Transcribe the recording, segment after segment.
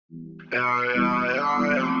Mhadi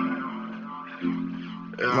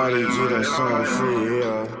G, that song free,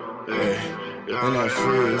 yeah. And that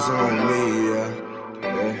free is on me, yeah.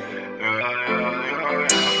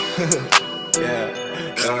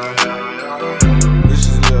 This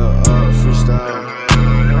is a little freestyle.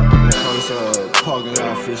 Call this parking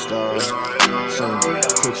lot freestyle. Some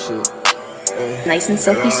quick shit. Nice and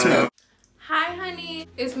silky smooth. Hi honey,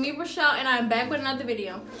 it's me Brechel and I'm back with another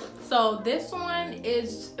video. So this one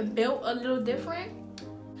is built a little different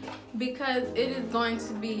because it is going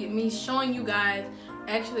to be me showing you guys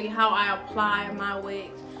actually how I apply my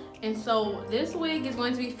wigs. And so this wig is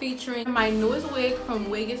going to be featuring my newest wig from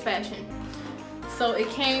Wig is Fashion. So it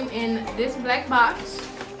came in this black box.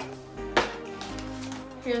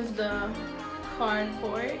 Here's the card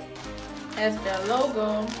for it. As the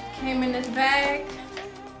logo came in this bag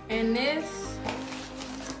and this,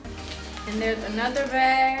 and there's another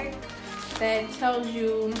bag that tells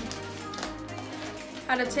you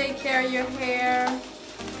how to take care of your hair.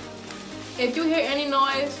 If you hear any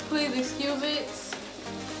noise, please excuse it.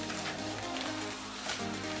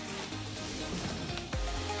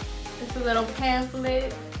 It's a little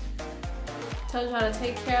pamphlet. Tells you how to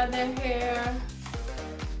take care of their hair.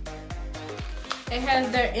 It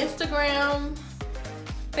has their Instagram,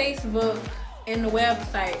 Facebook, and the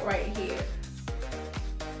website right here.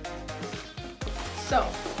 So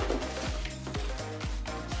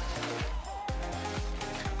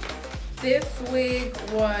this wig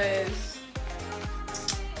was,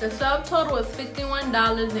 the subtotal was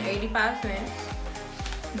 $51.85.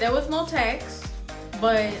 There was no tax,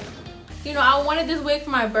 but you know, I wanted this wig for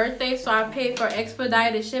my birthday, so I paid for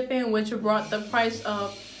expedited shipping, which brought the price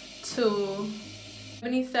up to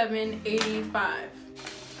 $77.85.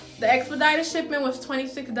 The expedited shipping was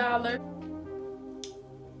 $26.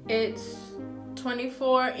 It's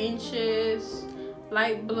 24 inches,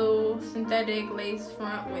 light blue, synthetic lace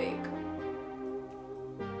front wig.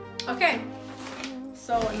 Okay,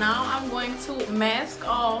 so now I'm going to mask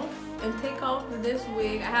off and take off this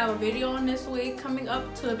wig. I have a video on this wig coming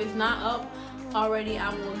up too. If it's not up already,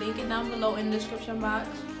 I will link it down below in the description box.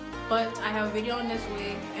 But I have a video on this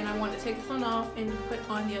wig and I want to take this one off and put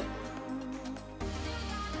on the other.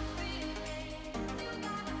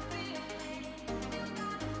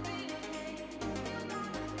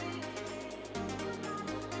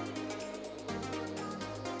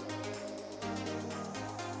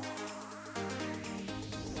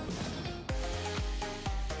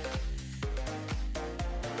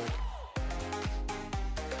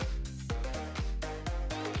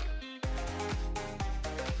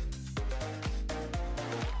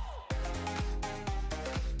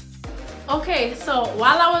 Okay, so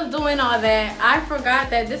while I was doing all that, I forgot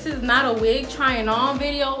that this is not a wig trying on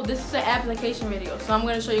video. This is an application video. So I'm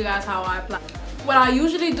going to show you guys how I apply. What I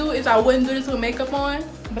usually do is I wouldn't do this with makeup on.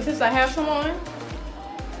 But since I have some on,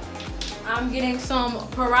 I'm getting some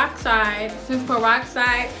peroxide. Since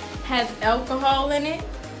peroxide has alcohol in it.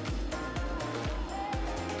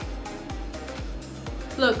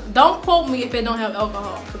 Look, don't quote me if it don't have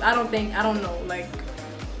alcohol. Because I don't know. Like,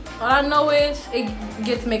 all I know is it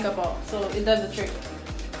gets makeup off, so it does the trick.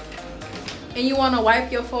 And you want to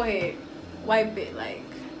wipe your forehead. Wipe it, like,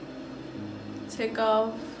 take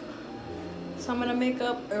off some of the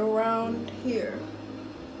makeup around here.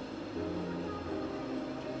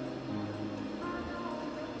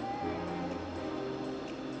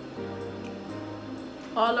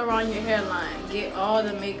 All around your hairline. Get all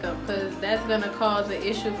the makeup, because that's going to cause an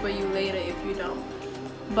issue for you later if you don't.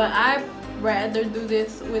 But I rather do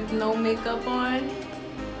this with no makeup on.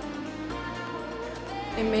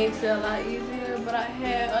 It makes it a lot easier, but I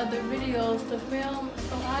had other videos to film,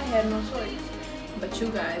 so I had no choice. But you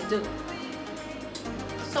guys do.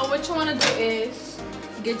 So what you want to do is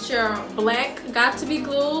get your black got2b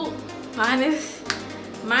glue. Mine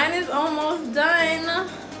is almost done,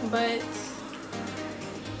 but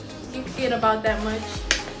you can get about that much.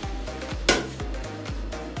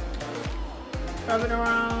 Rub it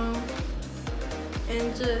around.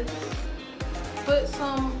 And just put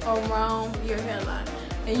some around your hairline.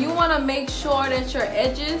 And you want to make sure that your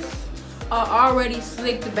edges are already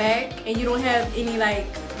slicked back and you don't have any like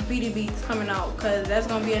beady beats coming out, because that's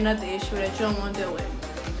going to be another issue that you don't want to deal with.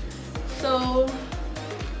 So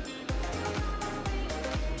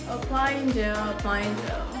applying gel.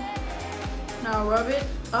 Now rub it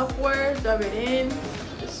upwards, rub it in,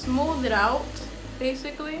 just smooth it out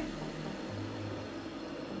basically.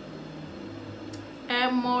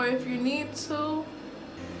 Add more if you need to.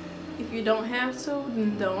 If you don't have to,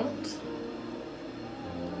 then don't.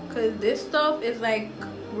 Because this stuff is like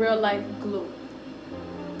real life glue,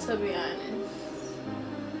 to be honest.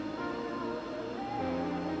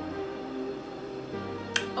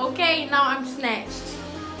 Okay, now I'm snatched.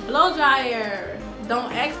 Blow dryer.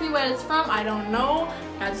 Don't ask me where it's from. I don't know.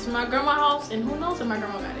 Got this from my grandma's house, and who knows if my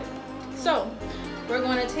grandma got it. So we're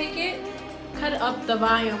going to take it, cut it up the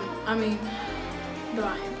volume.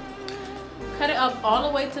 Cut it up all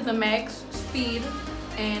the way to the max speed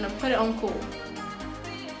and put it on cool.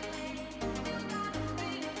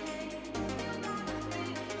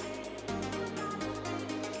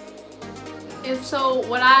 And so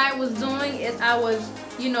what I was doing is I was,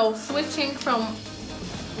 switching from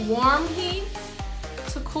warm heat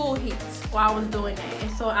to cool heat while I was doing that.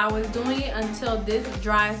 And so I was doing it until this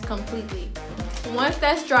dries completely. Once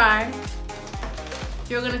that's dry,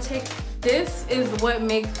 you're gonna take, this is what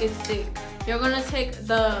makes it stick. You're gonna take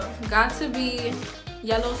the got2b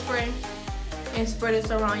yellow spray and spread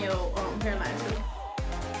this around your hairline too.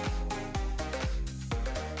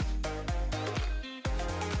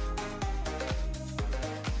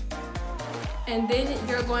 And then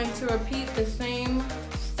you're going to repeat the same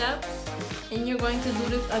steps, and you're going to do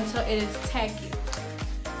this until it is tacky.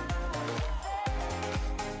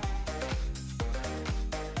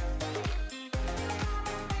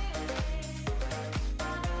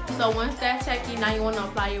 So once that's tacky, now you want to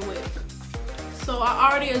apply your wig. So I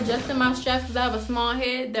already adjusted my straps because I have a small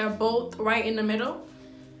head. They're both right in the middle,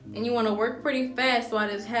 and you want to work pretty fast while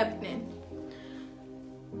this is happening.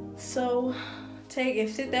 So take and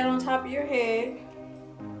sit that on top of your head.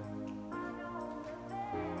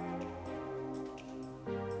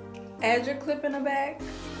 Add your clip in the back.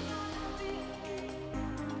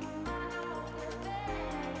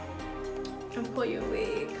 And pull your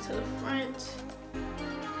wig to the front.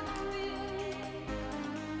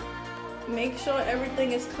 Make sure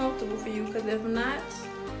everything is comfortable for you, because if not,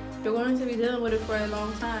 you're going to be dealing with it for a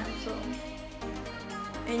long time. So,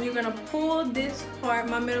 and you're gonna pull this part,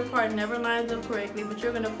 my middle part never lines up correctly, but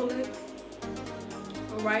you're gonna pull it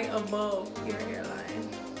right above your hairline.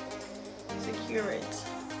 Secure it.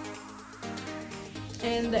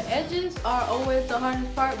 And the edges are always the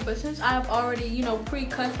hardest part, but since I've already,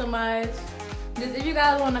 pre-customized this, if you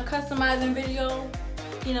guys want to customize in video,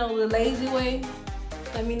 the lazy way,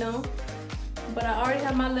 let me know. But I already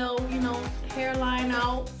have my little, hairline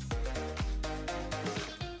out.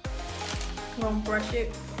 I'm gonna brush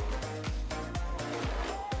it.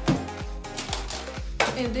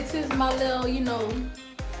 And this is my little,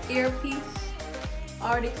 earpiece.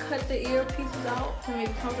 I already cut the earpieces out to make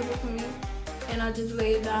it comfortable for me. And I just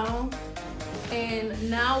lay it down. And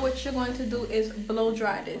now what you're going to do is blow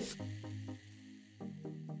dry this.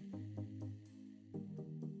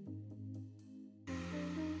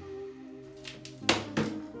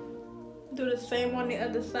 Do the same on the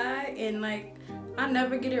other side, and I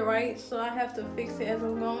never get it right, so I have to fix it as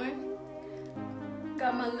I'm going.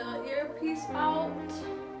 Got my little earpiece out.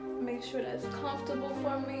 Make sure that's comfortable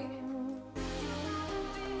for me.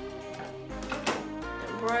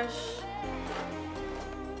 The brush.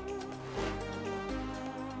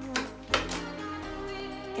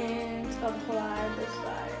 And apply this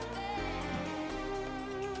side.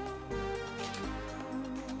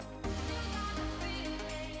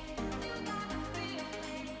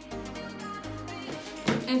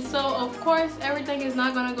 And so, of course, everything is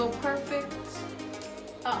not gonna go perfect.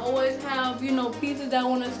 I always have, pieces that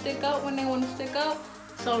want to stick up when they want to stick up.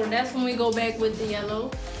 So that's when we go back with the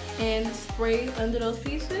yellow and spray under those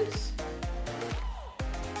pieces.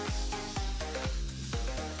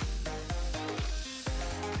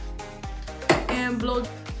 And blow.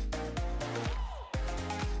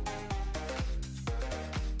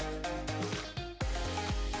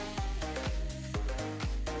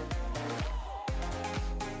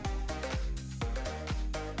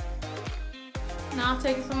 Now I'm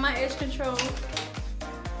taking some of my edge control.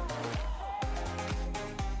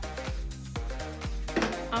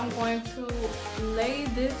 I'm going to lay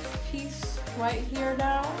this piece right here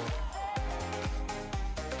down.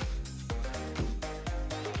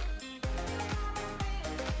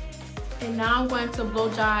 And now I'm going to blow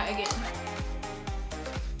dry again.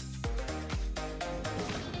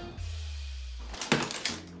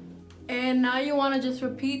 And now you want to just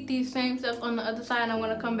repeat these same steps on the other side, and I'm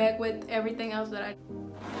going to come back with everything else that I do.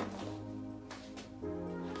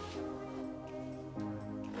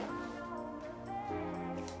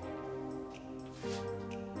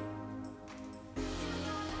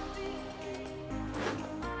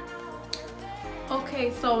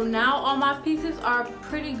 Okay, so now all my pieces are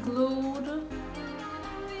pretty glued.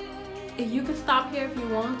 You can stop here if you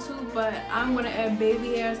want to, but I'm going to add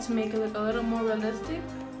baby hairs to make it look a little more realistic.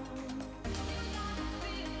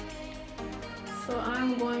 So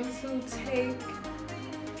I'm going to take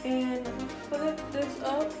and flip this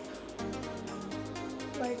up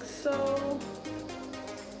like so.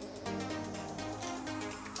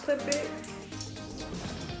 Clip it.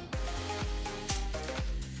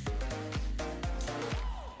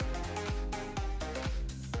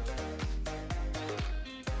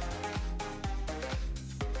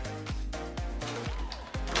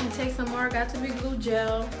 And take some more got2b glue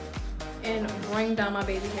gel and bring down my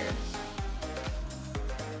baby hairs.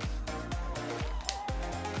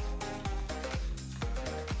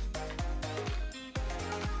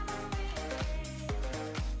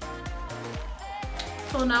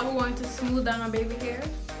 So now we're going to smooth down our baby hairs.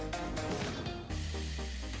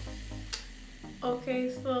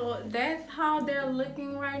 Okay, so that's how they're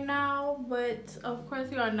looking right now, but of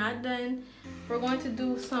course we are not done. We're going to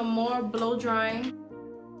do some more blow drying.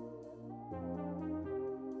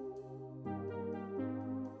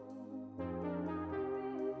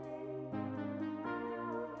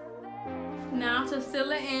 Now to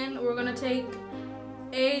seal it in, we're gonna take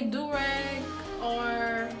a do-rag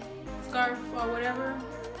or scarf or whatever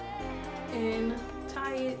and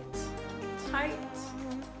tie it tight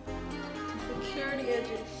to secure the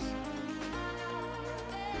edges.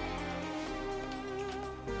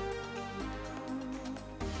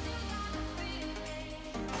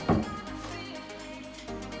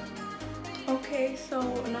 Okay, so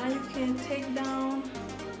now you can take down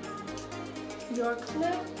your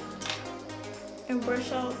clip and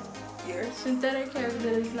brush out your synthetic hair because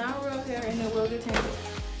it is not real hair and it will get tangled.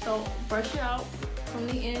 So brush it out from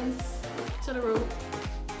the ends to the root.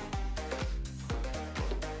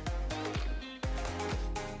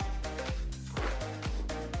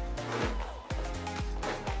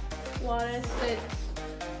 While that sits,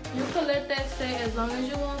 you can let that sit as long as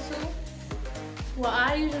you want to. What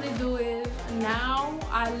I usually do is now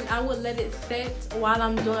I would let it sit while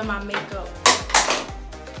I'm doing my makeup.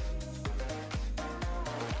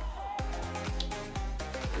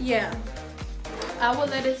 Yeah, I will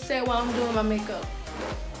let it sit while I'm doing my makeup.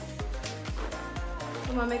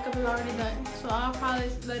 So my makeup is already done. So I'll probably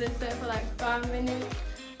let it sit for like 5 minutes.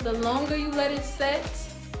 The longer you let it sit,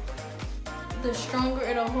 the stronger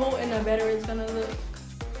it'll hold and the better it's gonna look.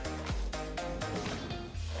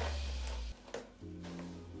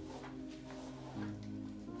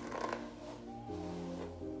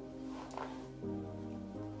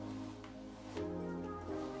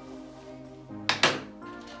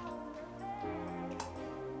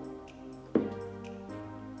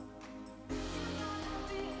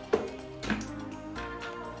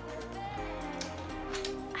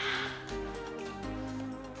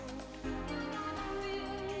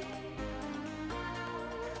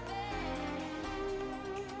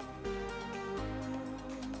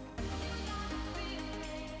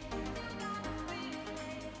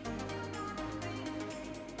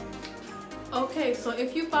 Okay, so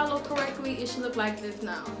if you follow correctly, it should look like this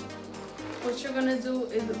now. What you're gonna do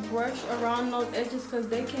is brush around those edges because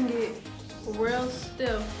they can get real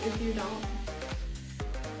stiff if you don't.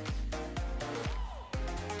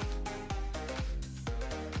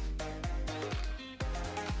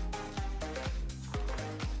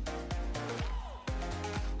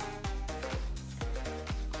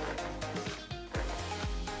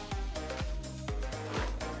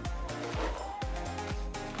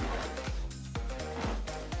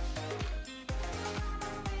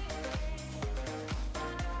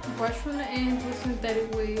 Brush from the ends with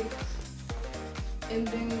synthetic wigs and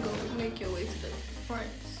then go make your way to the front.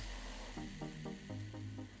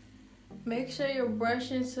 Make sure you're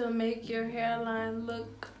brushing to make your hairline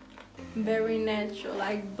look very natural,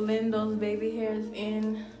 like blend those baby hairs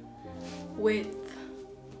in with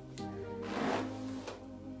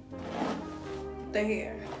the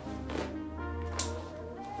hair.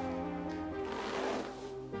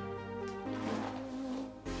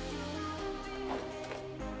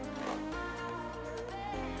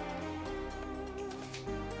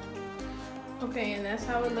 Okay, and that's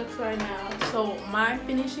how it looks right now. So my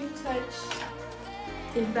finishing touch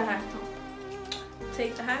is the hot comb.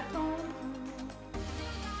 Take the hot comb,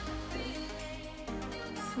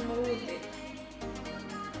 smooth it,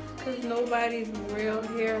 because nobody's real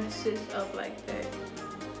hair sits up like that.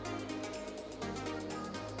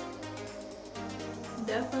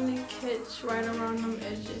 Definitely catch right around them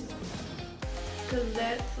edges, because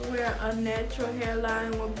that's where a natural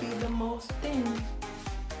hairline will be the most thin.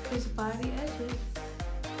 Is by the edges.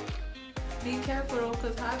 Be careful though,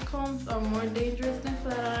 because hot combs are more dangerous than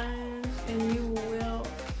flat irons and you will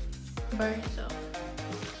burn yourself.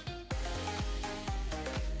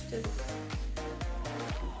 Just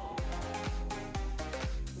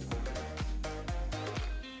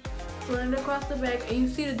run it across the back and you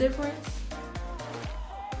see the difference?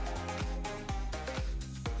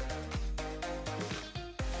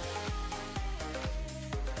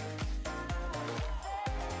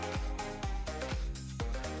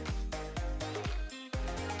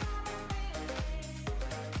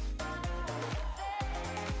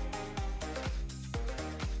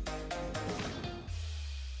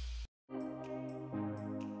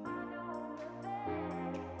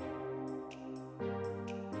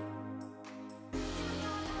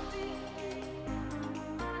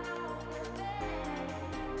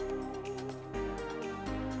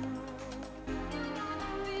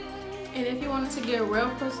 And if you wanted to get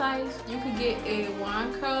real precise, you could get a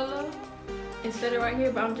wand curler instead of right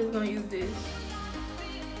here, but I'm just gonna use this.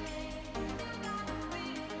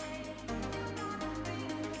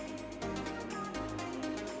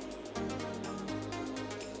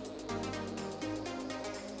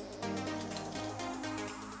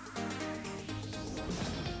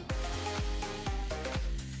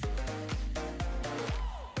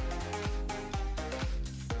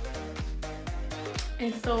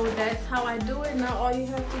 And so that's how I do it. Now all you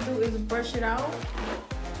have to do is brush it out.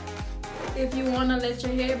 If you want to let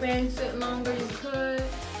your hairband sit longer, you could.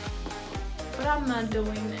 But I'm not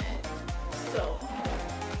doing that. So,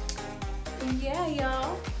 yeah,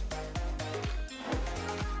 y'all.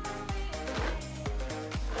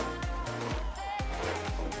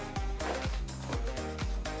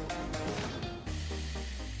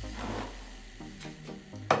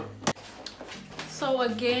 So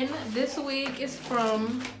again, this wig is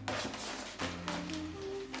from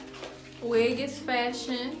Wig is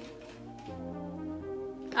Fashion.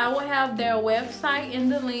 I will have their website in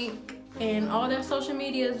the link and all their social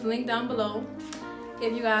media is linked down below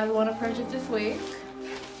if you guys want to purchase this wig.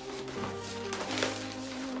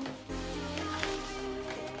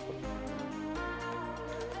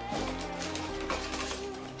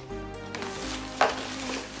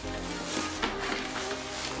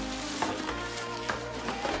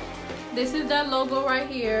 This is that logo right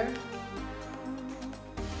here.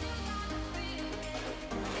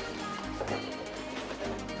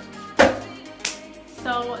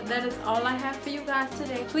 So that is all I have for you guys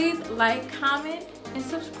today. Please like, comment, and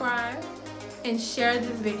subscribe, and share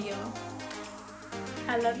this video.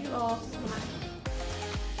 I love you all.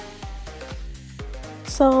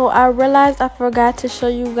 So I realized I forgot to show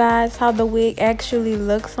you guys how the wig actually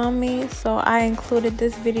looks on me. So I included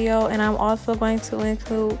this video, and I'm also going to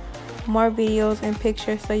include more videos and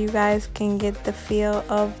pictures so you guys can get the feel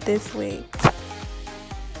of this wig.